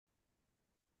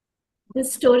The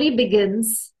story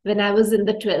begins when I was in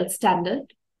the 12th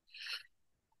standard.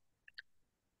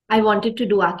 I wanted to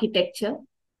do architecture.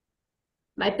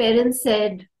 My parents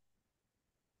said,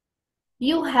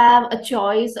 you have a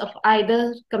choice of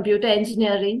either computer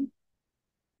engineering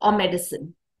or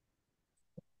medicine.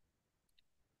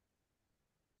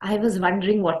 I was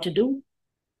wondering what to do,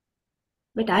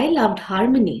 but I loved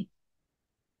harmony.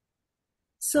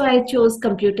 So I chose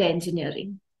computer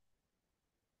engineering.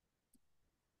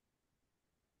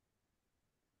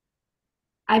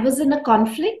 I was in a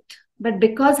conflict, but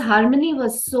because harmony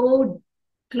was so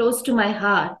close to my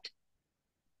heart,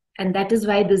 and that is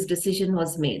why this decision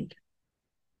was made.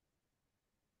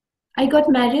 I got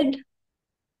married.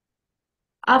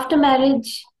 After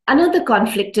marriage, another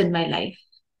conflict in my life: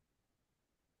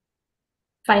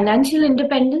 financial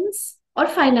independence or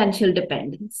financial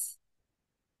dependence.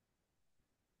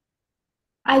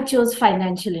 I chose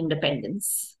financial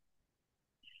independence.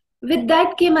 With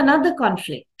that came another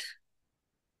conflict.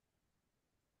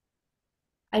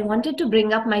 I wanted to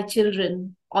bring up my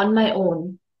children on my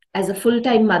own as a full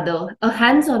time mother, a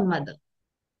hands on mother.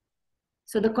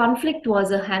 So the conflict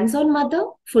was a hands on mother,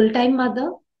 full time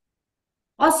mother,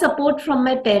 or support from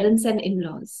my parents and in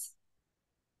laws.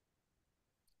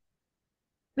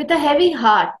 With a heavy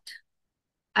heart,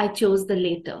 I chose the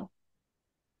latter,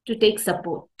 to take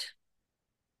support.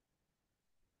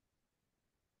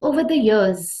 Over the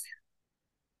years,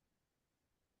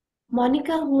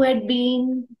 Monica, who had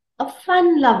been a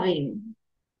fun loving,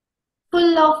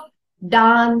 full of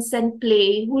dance and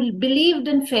play, who believed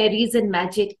in fairies and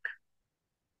magic,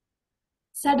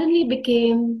 suddenly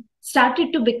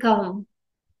started to become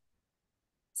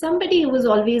somebody who was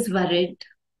always worried,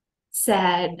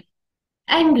 sad,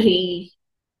 angry,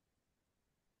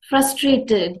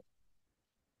 frustrated.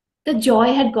 The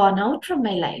joy had gone out from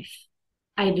my life.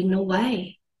 I didn't know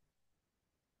why.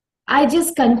 I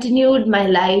just continued my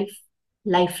life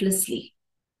lifelessly.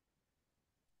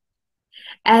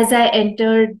 As I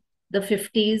entered the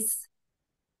 50s,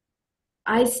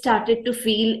 I started to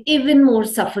feel even more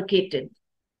suffocated.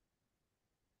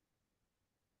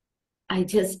 I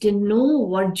just didn't know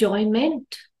what joy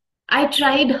meant. I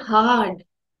tried hard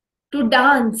to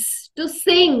dance, to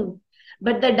sing,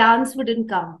 but the dance wouldn't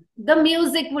come. The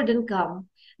music wouldn't come.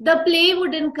 The play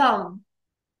wouldn't come.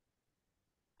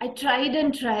 I tried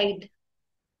and tried,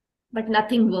 but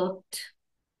nothing worked.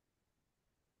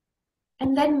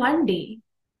 And then one day,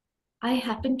 I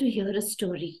happened to hear a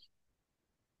story,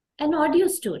 an audio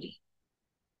story.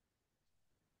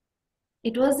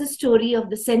 It was the story of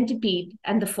the centipede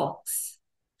and the fox.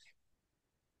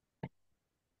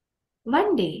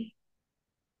 One day,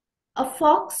 a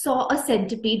fox saw a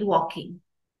centipede walking.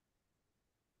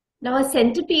 Now, a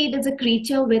centipede is a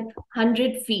creature with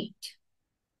 100 feet.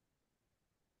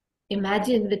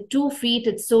 Imagine with 2 feet,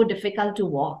 it's so difficult to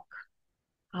walk.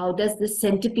 How does the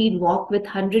centipede walk with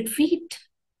 100 feet?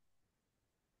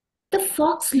 The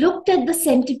fox looked at the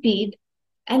centipede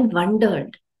and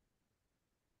wondered,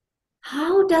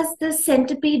 how does the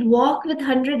centipede walk with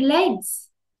 100 legs?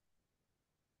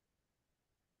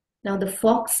 Now, the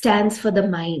fox stands for the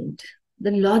mind,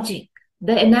 the logic,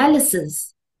 the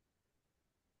analysis.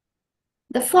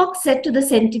 The fox said to the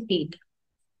centipede,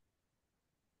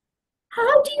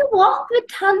 how do you walk with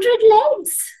 100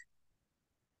 legs?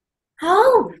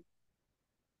 How?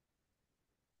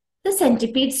 The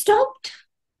centipede stopped.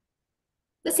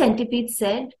 The centipede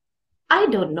said, I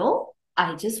don't know.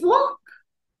 I just walk.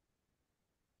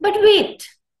 But wait,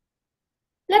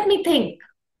 let me think.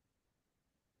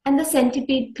 And the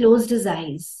centipede closed his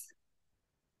eyes.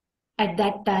 At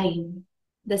that time,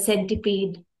 the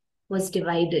centipede was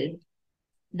divided: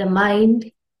 the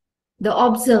mind, the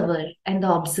observer, and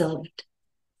the observed.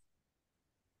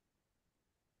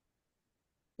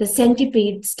 The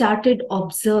centipede started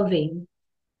observing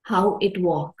how it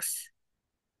walks,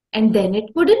 and then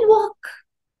it wouldn't walk.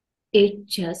 It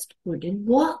just wouldn't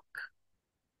walk.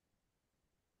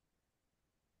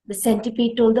 The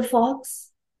centipede told the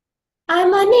fox,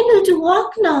 I'm unable to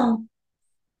walk now.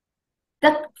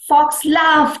 The fox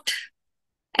laughed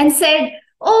and said,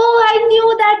 oh, I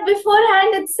knew that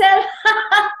beforehand itself.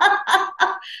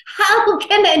 How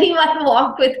can anyone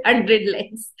walk with 100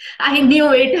 legs? I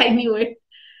knew it, I knew it.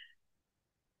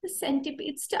 The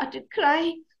centipede started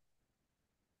crying.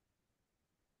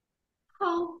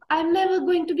 How? I'm never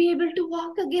going to be able to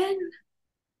walk again.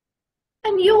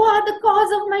 And you are the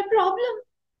cause of my problem.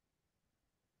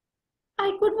 I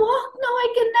could walk, now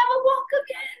I can never walk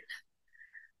again.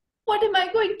 What am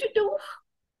I going to do?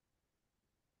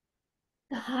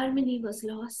 The harmony was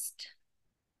lost.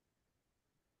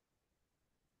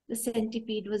 The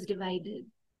centipede was divided.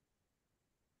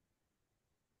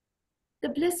 The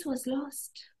bliss was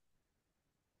lost.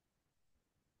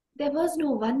 There was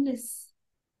no oneness.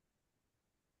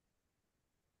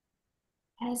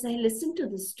 As I listened to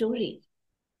the story,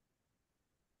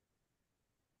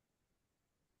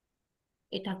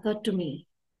 it occurred to me,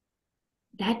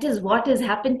 that is what has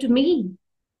happened to me.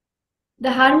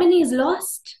 The harmony is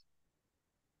lost.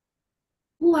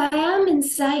 Who I am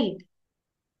inside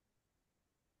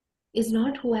is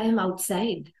not who I am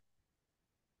outside.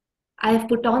 I have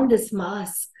put on this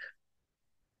mask.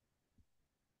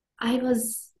 I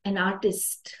was an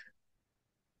artist,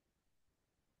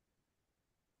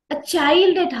 a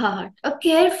child at heart, a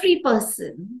carefree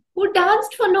person who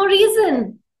danced for no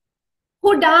reason,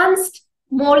 who danced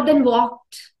more than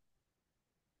walked.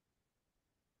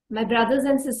 My brothers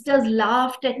and sisters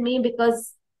laughed at me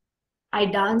because I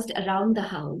danced around the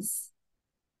house.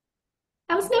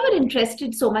 I was never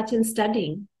interested so much in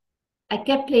studying. I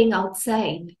kept playing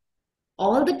outside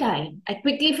all the time. I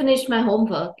quickly finished my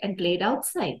homework and played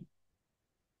outside.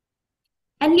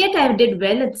 And yet I did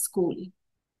well at school.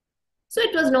 So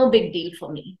it was no big deal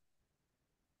for me.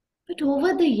 But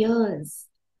over the years,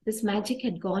 this magic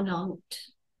had gone out.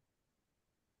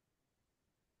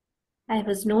 I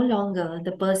was no longer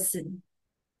the person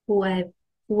who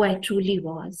I truly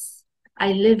was.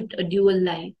 I lived a dual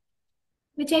life,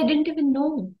 which I didn't even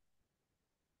know.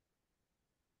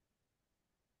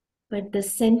 But the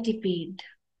centipede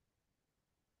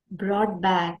brought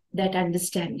back that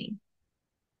understanding.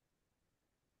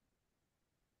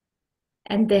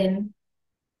 And then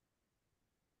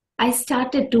I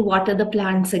started to water the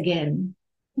plants again,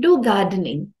 do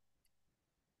gardening.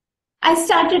 I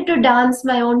started to dance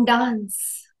my own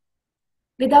dance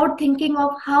without thinking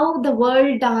of how the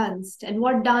world danced and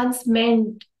what dance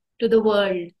meant to the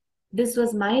world. This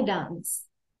was my dance,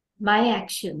 my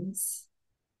actions.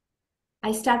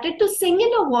 I started to sing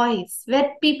in a voice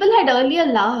where people had earlier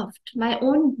laughed. My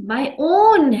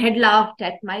own had laughed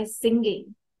at my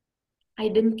singing. I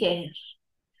didn't care.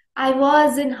 I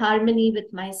was in harmony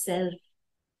with myself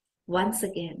once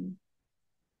again.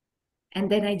 And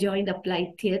then I joined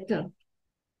applied theater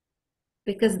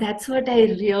because that's what I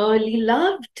really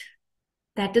loved.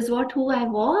 That is what who I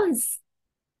was.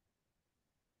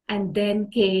 And then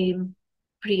came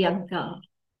Priyanka,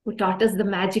 who taught us the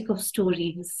magic of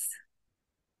stories.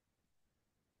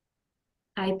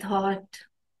 I thought,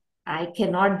 I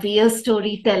cannot be a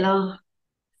storyteller.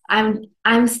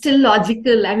 I'm still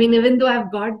logical. I mean, even though I've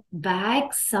got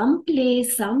back some play,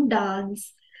 some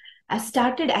dance, I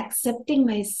started accepting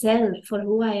myself for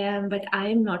who I am, but I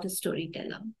am not a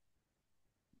storyteller.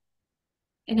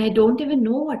 And I don't even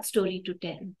know what story to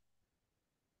tell.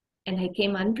 And I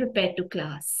came unprepared to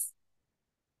class.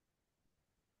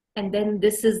 And then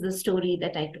this is the story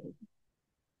that I told.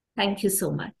 Thank you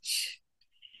so much.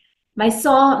 My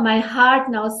heart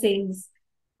now sings,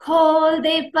 Khol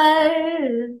de par,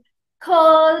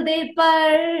 khol de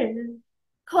par,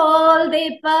 khol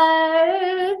de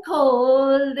par,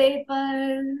 khol de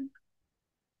par.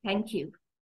 Thank you.